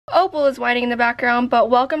Opal is whining in the background, but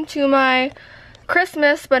welcome to my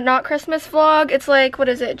Christmas, but not Christmas vlog. It's like, what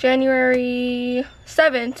is it, January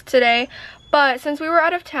 7th today. But since we were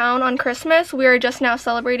out of town on Christmas, we are just now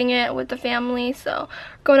celebrating it with the family. So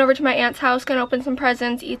going over to my aunt's house, gonna open some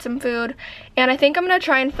presents, eat some food. And I think I'm gonna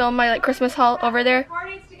try and film my Christmas haul over there. Car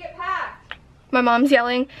needs to get packed. My mom's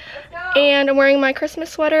yelling. And I'm wearing my Christmas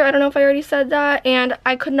sweater. I don't know if I already said that. And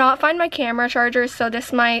I could not find my camera charger, so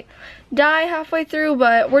this might die halfway through,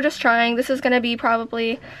 but we're just trying. This is gonna be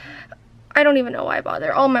probably, I don't even know why I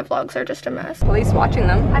bother. All my vlogs are just a mess. Police watching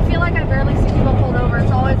them. I feel like I barely see people pulled over.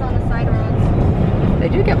 It's always on the side roads. They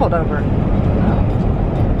do get pulled over.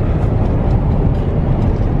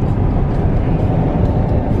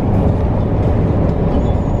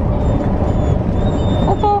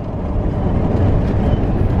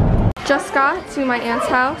 Just got to my aunt's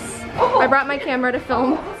house. I brought my camera to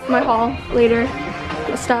film my haul later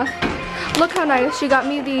and stuff. Look how nice. She got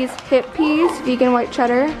me these hip peas, vegan white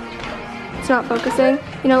cheddar. It's not focusing.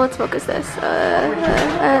 You know, let's focus this.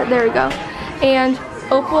 There we go. And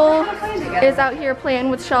Opal is out here playing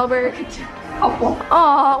with Shelbert. Opal.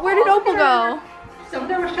 Aw, where did Opal go? So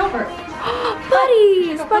there was Shelbert.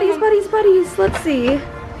 Buddies, buddies, buddies, buddies. Let's see.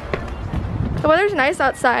 The weather's nice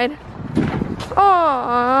outside.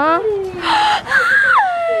 Aww.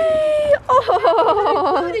 Hi.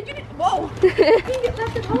 Oh. Whoa. You didn't get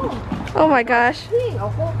left at home. Oh my gosh.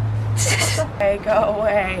 Hey, go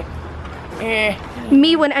away.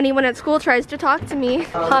 Me when anyone at school tries to talk to me.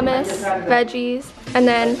 Hummus, veggies, and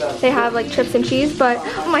then they have like chips and cheese, but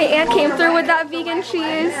my aunt came through with that vegan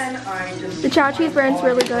cheese. The chow cheese burns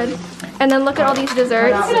really good. And then look at all these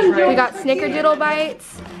desserts. We got snickerdoodle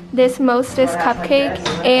bites, this Mostess cupcake,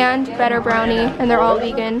 and better brownie, and they're all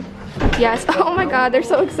vegan. Yes, oh my god, they're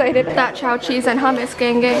so excited. That chow cheese and hummus,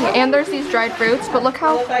 gang gang. And there's these dried fruits, but look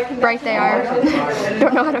how bright they are.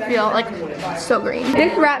 Don't know how to feel, like, so green.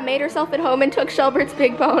 This rat made herself at home and took Shelbert's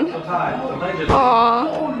big bone. Aww.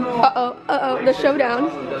 Uh-oh, uh-oh, the showdown.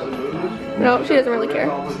 No, she doesn't really care.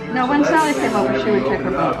 No, when Sally came over, she would take her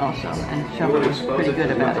bone also, and Shelbert was pretty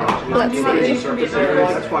good about it. Let's see.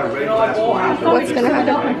 What's gonna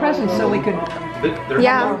happen? Open presents so we could.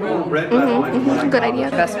 Yeah. Good idea.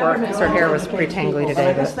 Best part is her hair was pretty tangly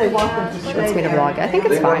today, but she wants me to vlog. I think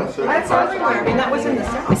it's fine.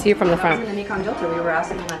 We see you from the front.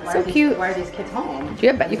 So cute. Why are these kids home?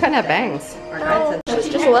 You kind of have bangs. She's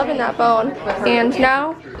just loving that bone. And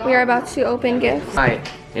now we are about to open gifts. Hi,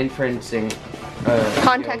 inferencing.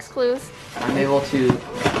 Context clues. I'm able to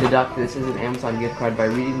deduct this is an Amazon gift card by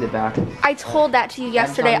reading the back. I told that to you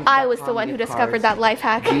yesterday. I was the one who discovered that life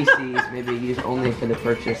hack. VCs may be used only for the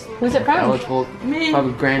purchase. Who's it from? Eligible.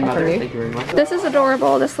 Probably grandmother. Thank you very much. This is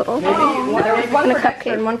adorable, this little There was one and a for Dexter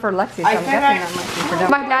cupcake. and one for Lexi, so I'm guessing that must be for Dexter.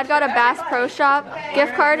 My dad got a Bass Pro Shop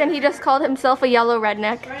gift card and he just called himself a yellow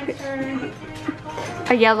redneck.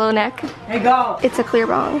 A yellow neck. Hey, go. It's a clear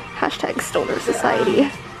bong. Hashtag Stoner Society.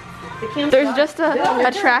 There's just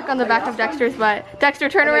a track on the back of Dexter's butt. Dexter,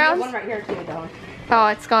 turn around. One right here too, though. Oh,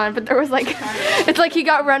 it's gone, but there was like, it's like he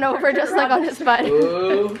got run over just like on his butt.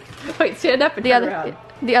 Wait, stand up and The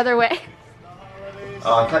other way.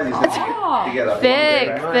 I thought you said you get up.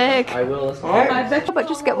 Thick. I will listen. I bet you, but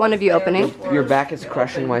just get one of you opening. Your back is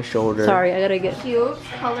crushing my shoulder. Sorry, I gotta get. Cute,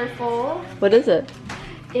 colorful. What is it?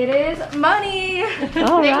 It is money.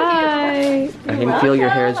 All right. I can feel your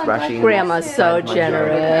hairs brushing. Grandma's so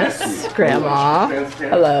generous. Grandma.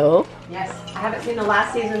 Hello. Yes, I haven't seen the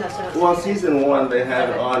last season of Snow. Well, season 1 they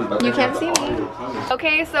had it on, but You they can't have see the me. audio coming.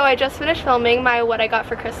 Okay, so I just finished filming my what I got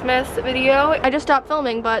for Christmas video. I just stopped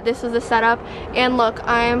filming, but this is the setup. And look,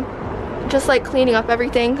 I'm just like cleaning up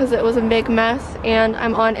everything because it was a big mess. And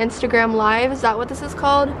I'm on Instagram Live. Is that what this is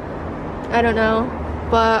called? I don't know.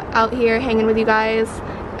 But out here hanging with you guys.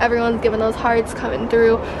 Everyone's giving those hearts coming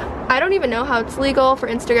through. I don't even know how it's legal for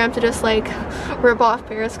Instagram to just like rip off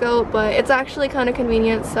Periscope, but it's actually kind of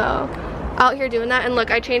convenient, so out here doing that. And look,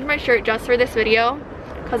 I changed my shirt just for this video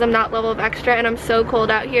because I'm not level of extra and I'm so cold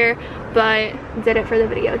out here, but did it for the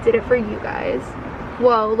video, did it for you guys.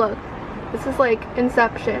 Whoa, look, this is like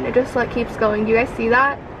Inception. It just like keeps going. Do you guys see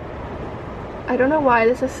that? I don't know why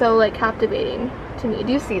this is so like captivating to me.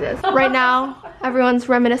 Do you see this? Right now, everyone's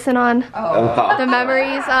reminiscing on the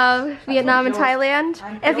memories of Vietnam and Thailand.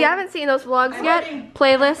 If you haven't seen those vlogs yet,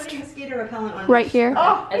 playlist Mosquito repellent on right here.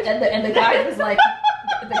 And the guy was like,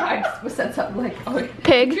 the guy was said something like, "Oh,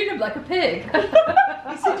 Pig. treat him like a pig."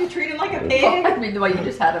 You said you treat him like a pig? I mean, the way you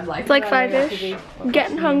just had him like. It's like 5-ish. I'm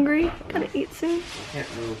getting hungry. Gotta eat soon. Can't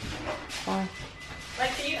move.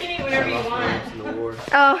 Like, you can eat whatever you want.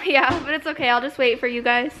 Oh yeah, but it's okay. I'll just wait for you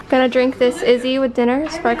guys. Gonna drink this Izzy with dinner,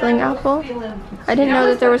 sparkling apple. I didn't know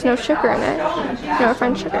that there was no sugar in it. No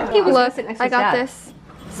refined sugar. Look, I got this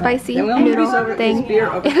spicy noodle thing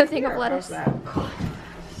and a thing of lettuce.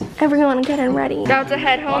 Everyone getting ready. About to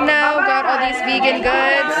head home now. Got all these vegan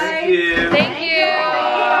goods. Thank you.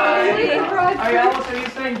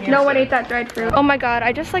 No one ate that dried fruit. Oh my god,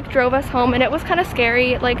 I just like drove us home and it was kind of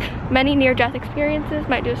scary. Like many near-death experiences.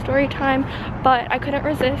 Might do a story time, but I couldn't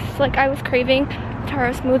resist. Like I was craving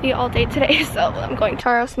taro smoothie all day today, so I'm going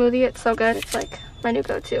taro smoothie. It's so good. It's like my new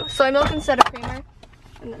go-to. Soy milk instead of creamer,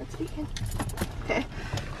 and then it's vegan. Okay.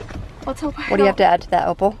 Let's hope. What do you have to add to that,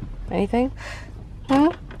 Opal? Anything? Hmm?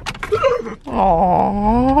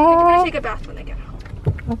 Aww. I'm gonna take a bath when I get home.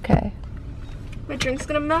 Okay. My drink's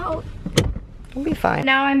gonna melt. We'll be fine.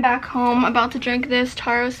 Now I'm back home, about to drink this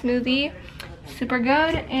taro smoothie. Super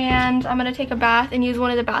good. And I'm gonna take a bath and use one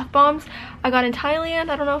of the bath bombs I got in Thailand.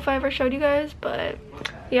 I don't know if I ever showed you guys, but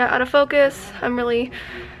yeah, out of focus. I'm really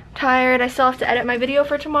tired. I still have to edit my video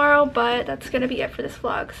for tomorrow, but that's gonna be it for this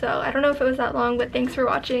vlog. So I don't know if it was that long, but thanks for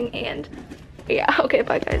watching, and yeah, okay,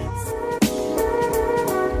 bye guys.